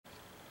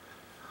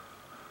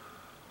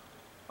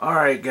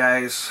Alright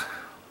guys,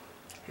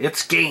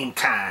 it's game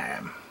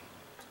time.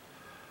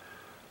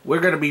 We're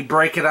going to be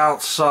breaking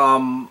out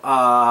some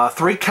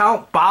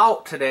 3-count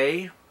bout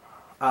today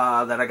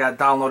that I got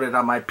downloaded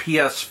on my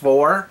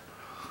PS4.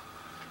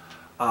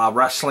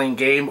 Wrestling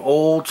game,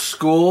 old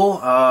school,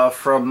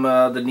 from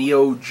the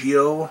Neo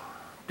Geo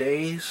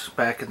days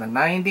back in the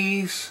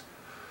 90s.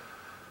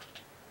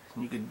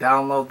 You can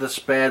download this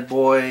bad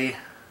boy.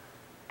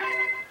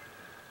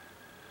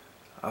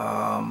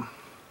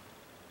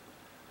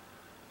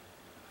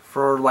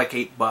 For like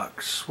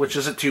 $8, which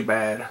isn't too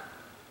bad.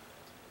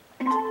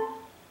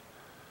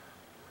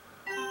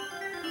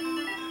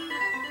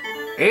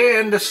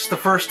 And this is the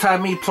first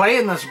time me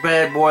playing this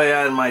bad boy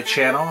on my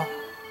channel,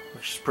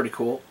 which is pretty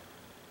cool.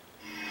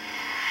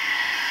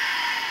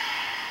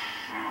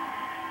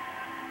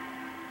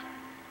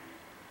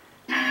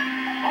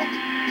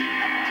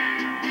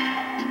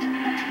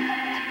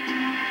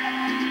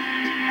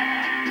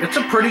 It's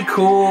a pretty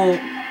cool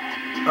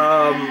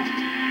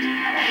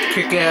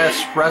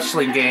kick-ass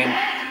wrestling game.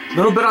 A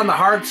little bit on the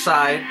hard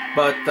side,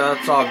 but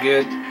it's all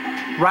good.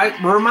 Right,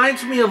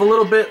 reminds me of a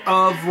little bit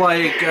of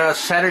like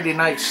Saturday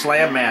Night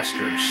Slam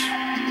Masters.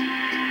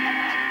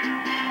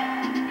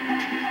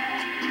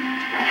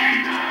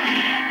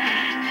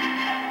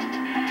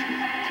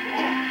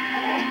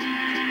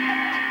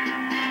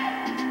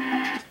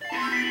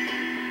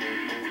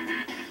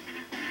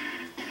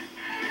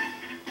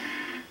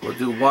 We'll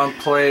do one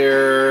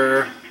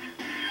player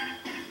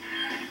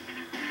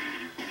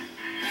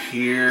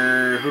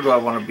here. Who do I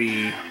want to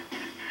be?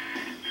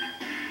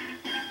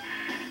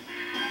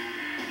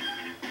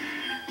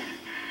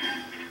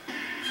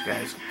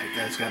 That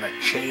guy's got a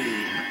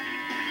chain.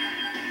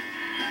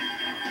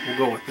 We'll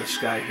go with this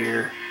guy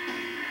here.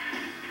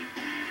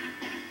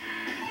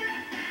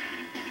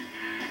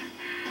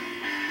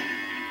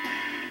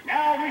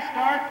 Now we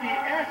start the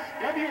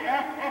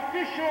SWF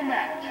official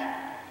match.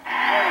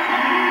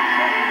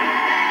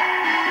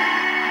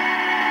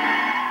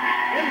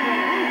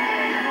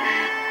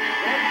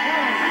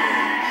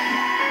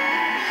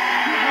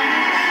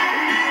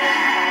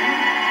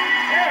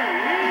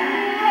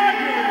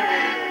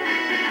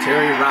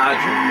 Terry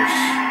Rogers.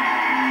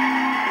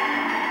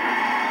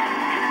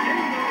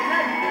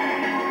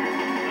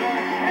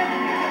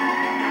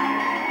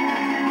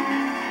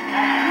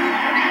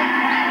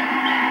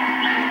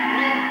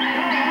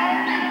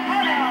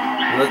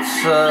 Let's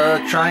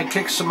try and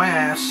kick some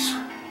ass.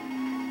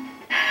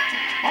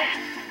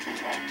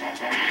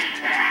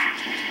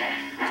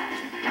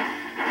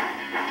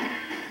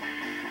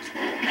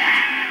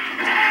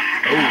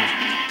 Oh,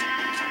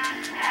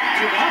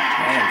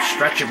 man,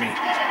 stretching me.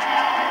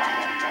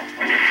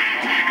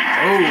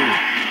 Oh.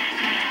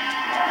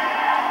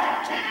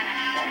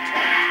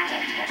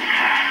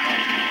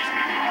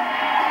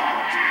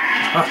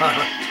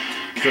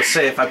 Just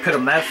say, if I pit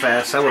him that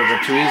fast, that would have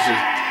been too easy.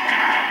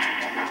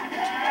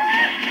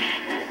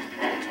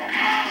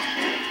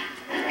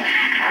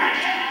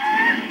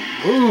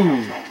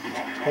 Ooh.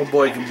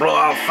 Homeboy can blow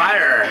out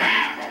fire.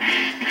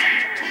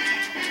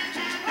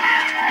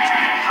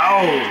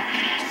 Oh,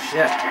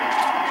 shit.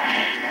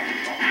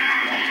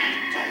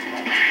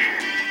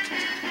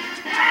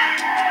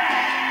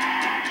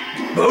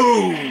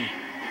 Boom!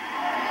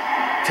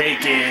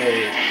 Take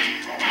it!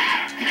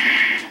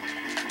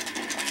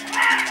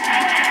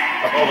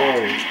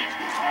 Oh!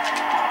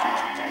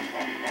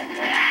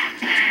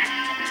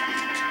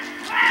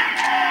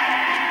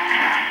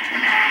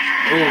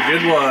 Oh,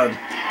 good one.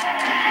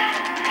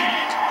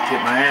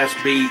 Get my ass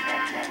beat.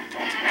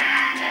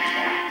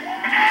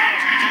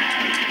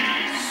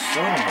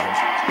 Son of a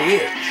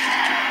bitch.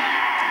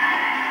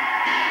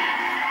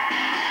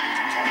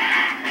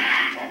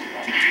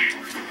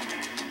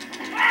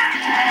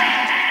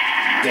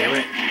 Damn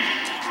it.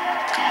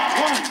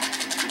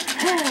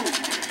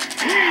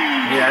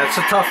 Yeah, it's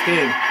a tough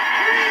game.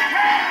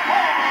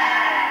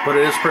 But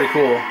it is pretty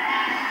cool.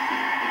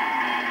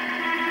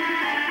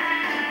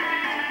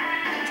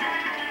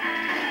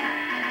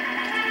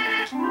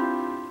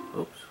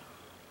 Oops.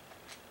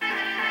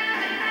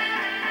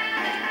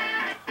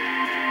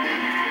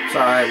 It's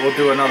alright, we'll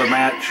do another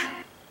match.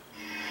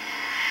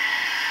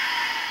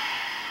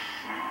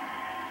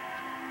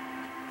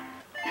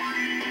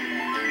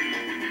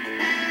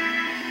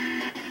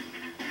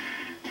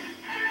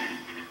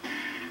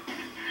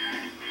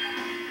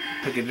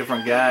 Pick a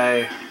different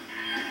guy.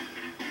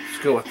 Let's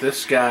go with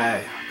this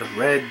guy, the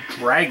Red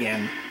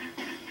Dragon.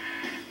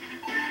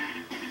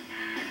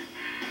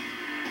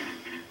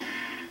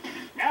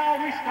 Now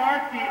we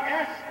start the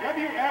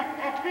SWF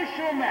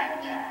official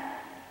match.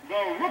 The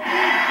rookie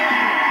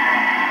champion.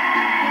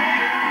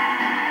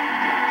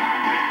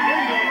 In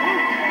the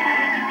rookie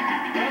match,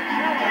 the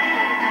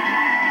challenger.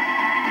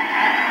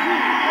 At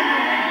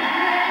 210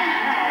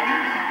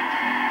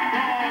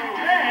 pounds, the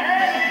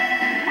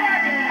Red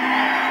Dragon.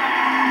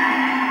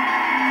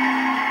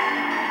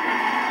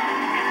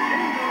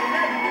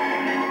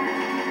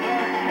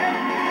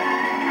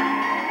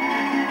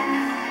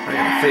 I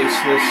gotta face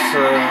this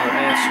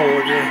asshole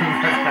again.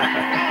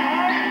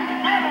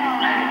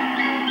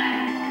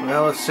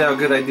 Well, let's see how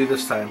good I do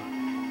this time.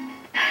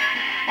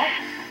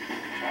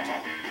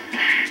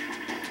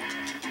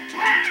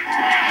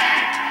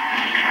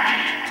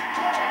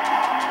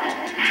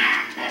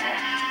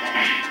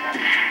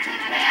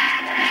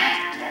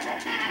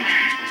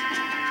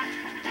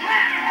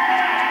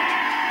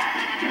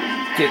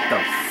 Get the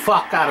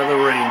fuck out of the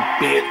ring,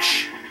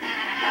 bitch.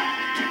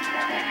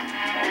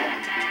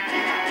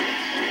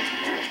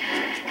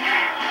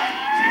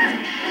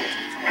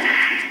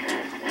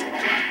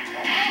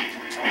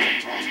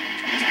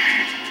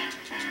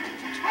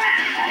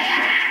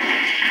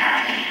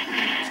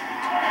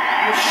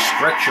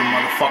 Stretch your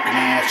motherfucking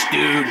ass,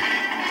 dude.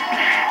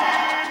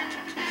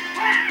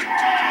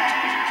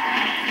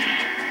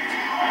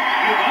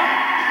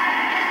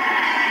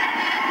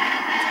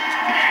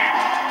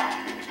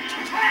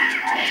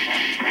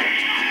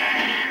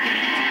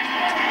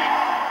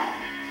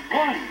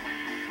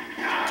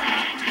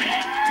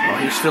 Oh,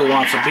 he still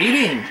wants a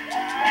beating.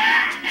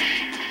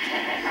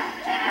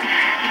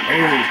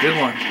 Oh, good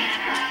one.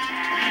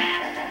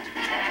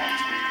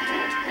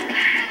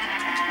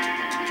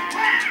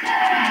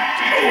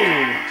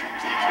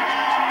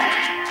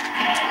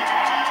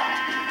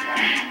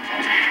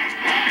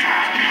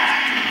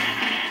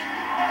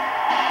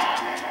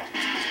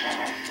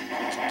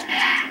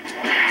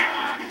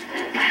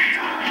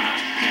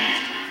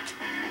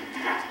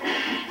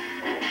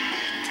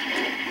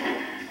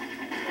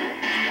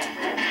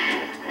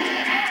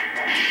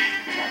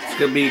 It's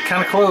gonna be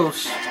kind of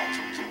close.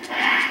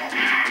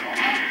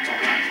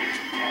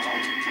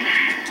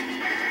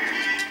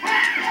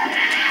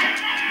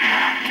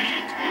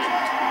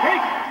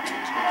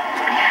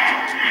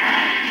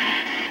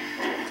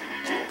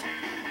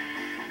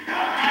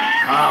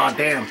 Oh,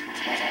 damn.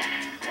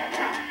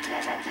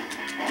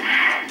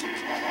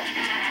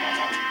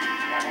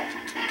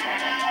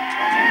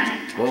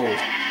 Whoa.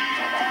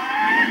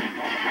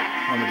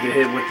 I'm gonna get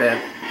hit with that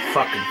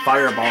fucking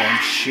fireball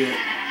and shit.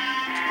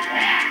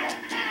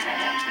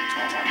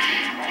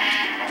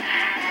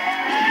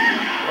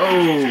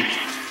 Oh.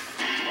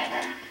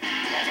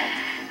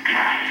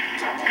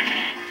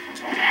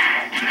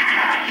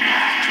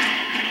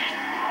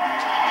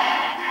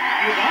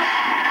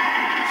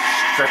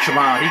 Stretch him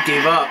out. He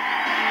gave up.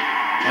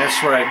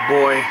 That's right,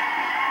 boy.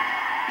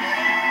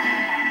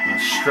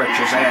 Let's stretch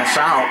his ass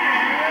out.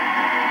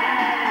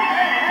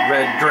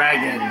 Red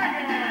Dragon.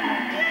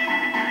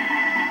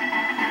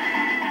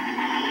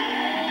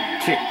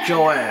 Kicked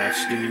your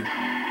ass, dude.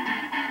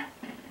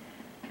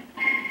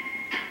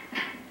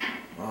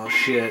 Oh,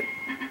 shit.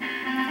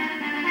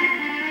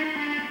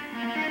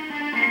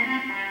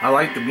 I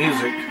like the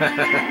music.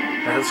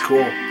 That's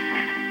cool.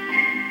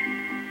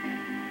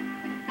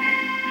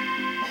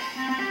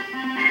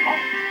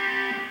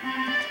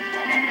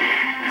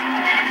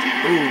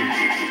 Ooh.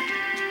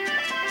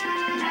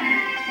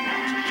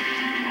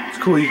 It's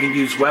cool you can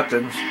use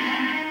weapons.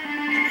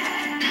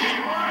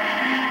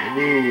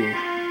 Ooh.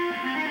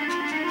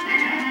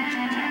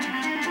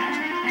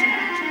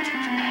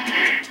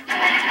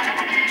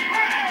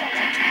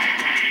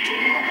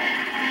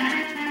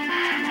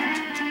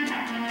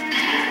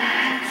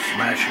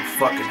 Smash your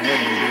fucking head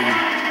in, dude.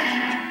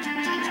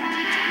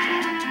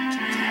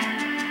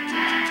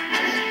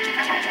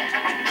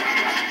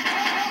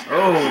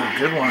 Oh,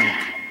 good one.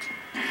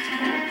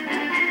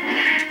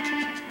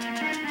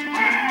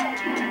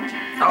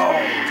 Oh.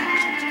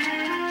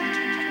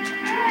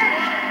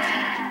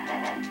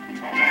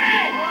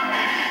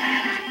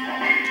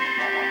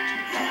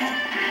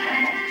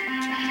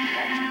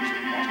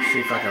 See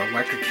if I can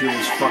electrocute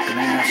his fucking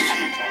ass.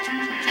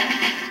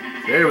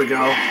 There we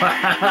go.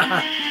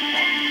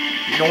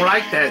 You don't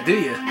like that, do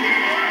you?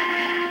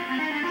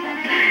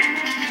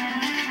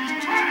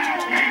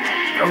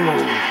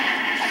 Oh.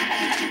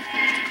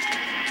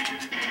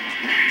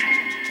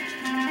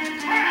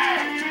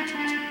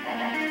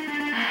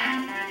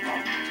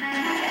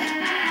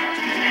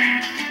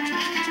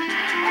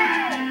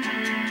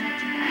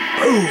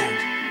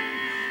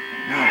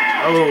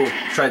 Oh,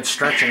 tried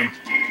stretching him.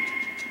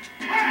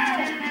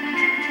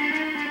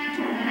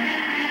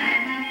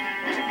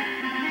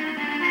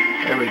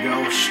 There we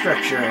go.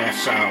 Stretch your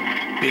ass out,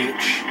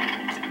 bitch.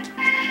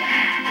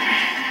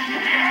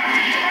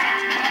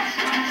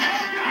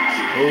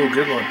 Oh,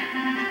 good one.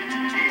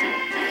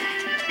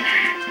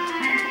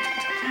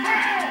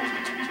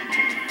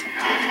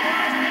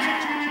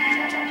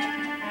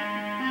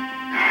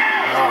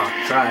 Oh,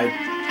 tried.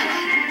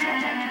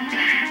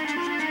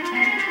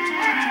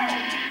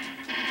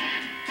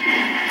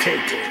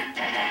 Take it.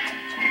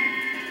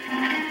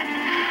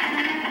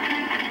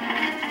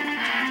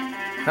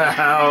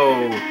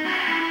 Oh.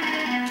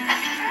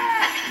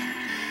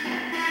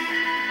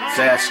 His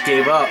ass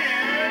gave up.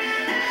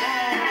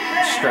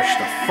 Stretched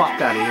the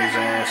fuck out of his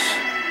ass.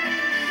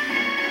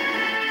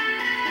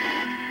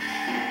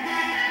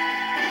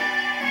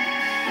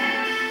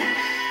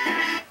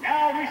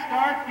 Now we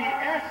start the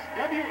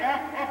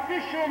SWF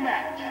official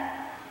match.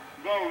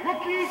 The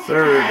rookie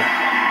Third.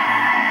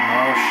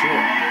 Oh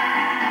shit.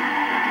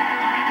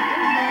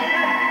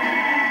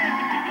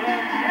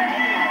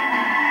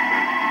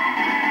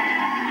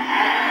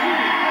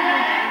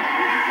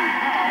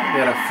 I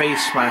gotta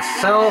face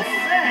myself.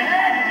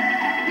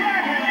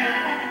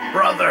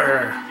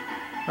 Brother.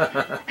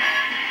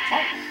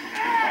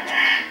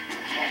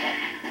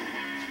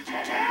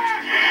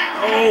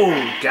 Oh,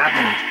 got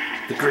me.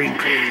 The green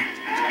pig.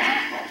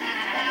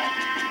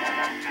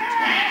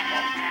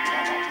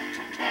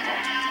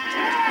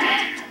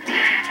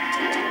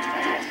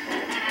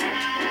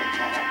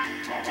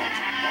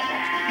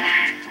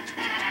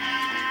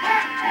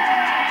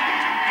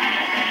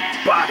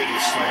 Body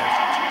slam.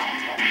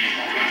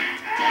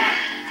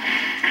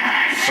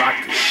 Sock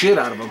the shit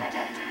out of him.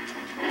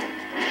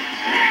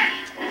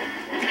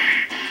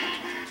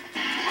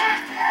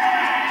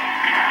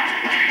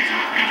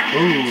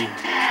 Ooh.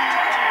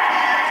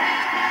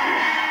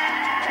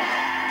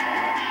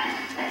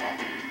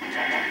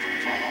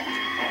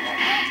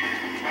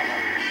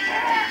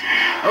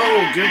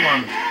 Oh, good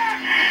one.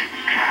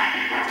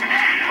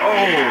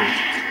 Oh.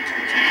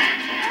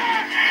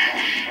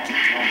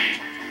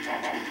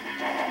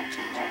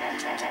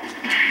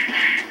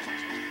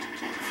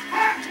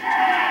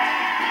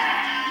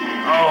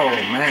 Oh,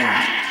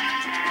 man.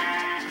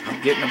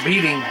 I'm getting a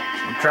beating.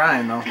 I'm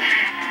trying, though.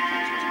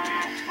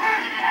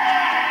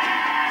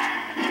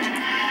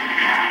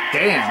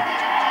 Damn.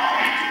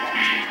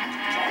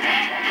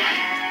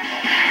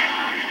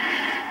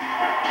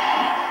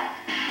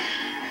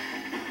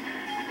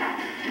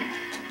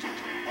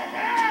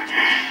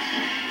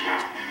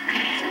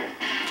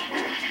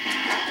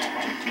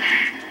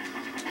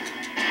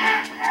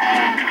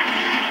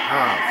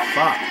 Oh,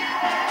 fuck.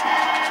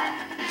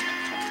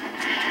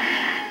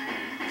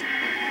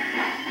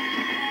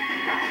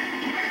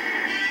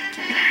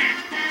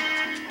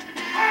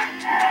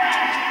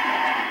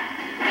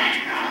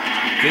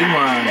 Good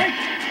one.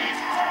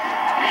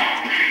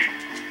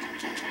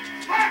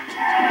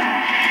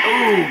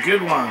 Ooh,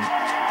 good one.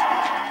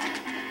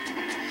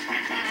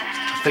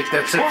 I think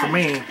that's it for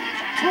me.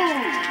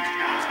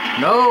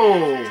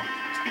 No.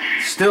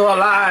 Still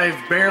alive,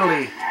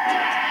 barely.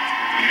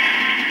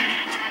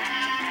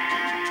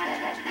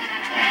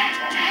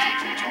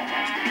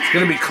 It's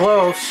gonna be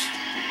close.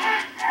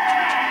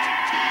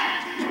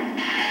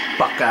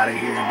 Fuck out of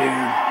here,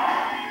 dude.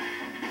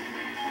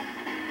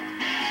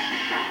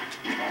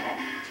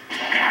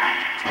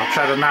 I'll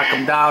try to knock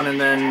him down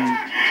and then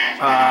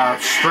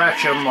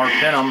stretch him or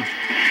pin him.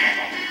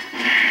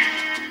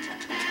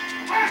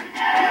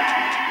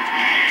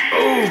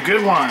 Oh,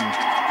 good one.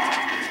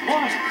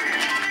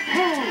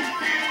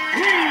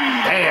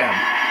 Damn,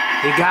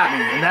 he got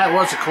me, and that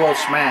was a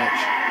close match.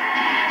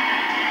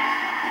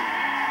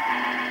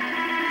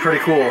 Pretty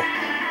cool.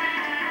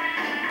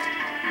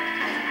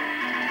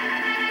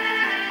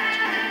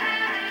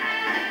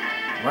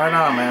 Right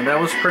on, man. That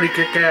was pretty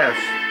kick-ass.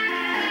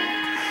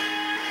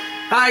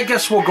 I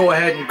guess we'll go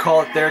ahead and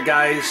call it there,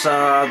 guys.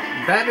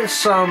 That is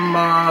some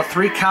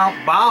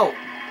 3-count bout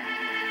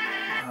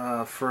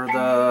for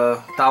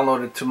the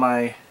downloaded to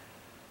my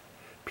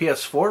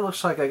PS4.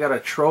 Looks like I got a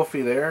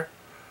trophy there.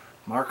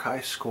 Mark high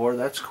score.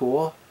 That's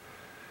cool.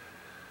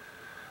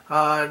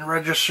 And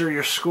register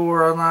your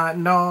score on that.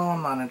 No,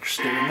 I'm not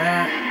interested in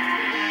that.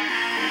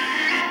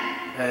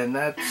 And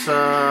that's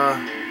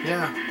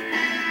yeah.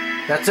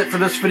 That's it for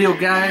this video,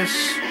 guys.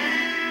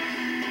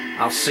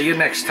 I'll see you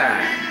next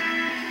time.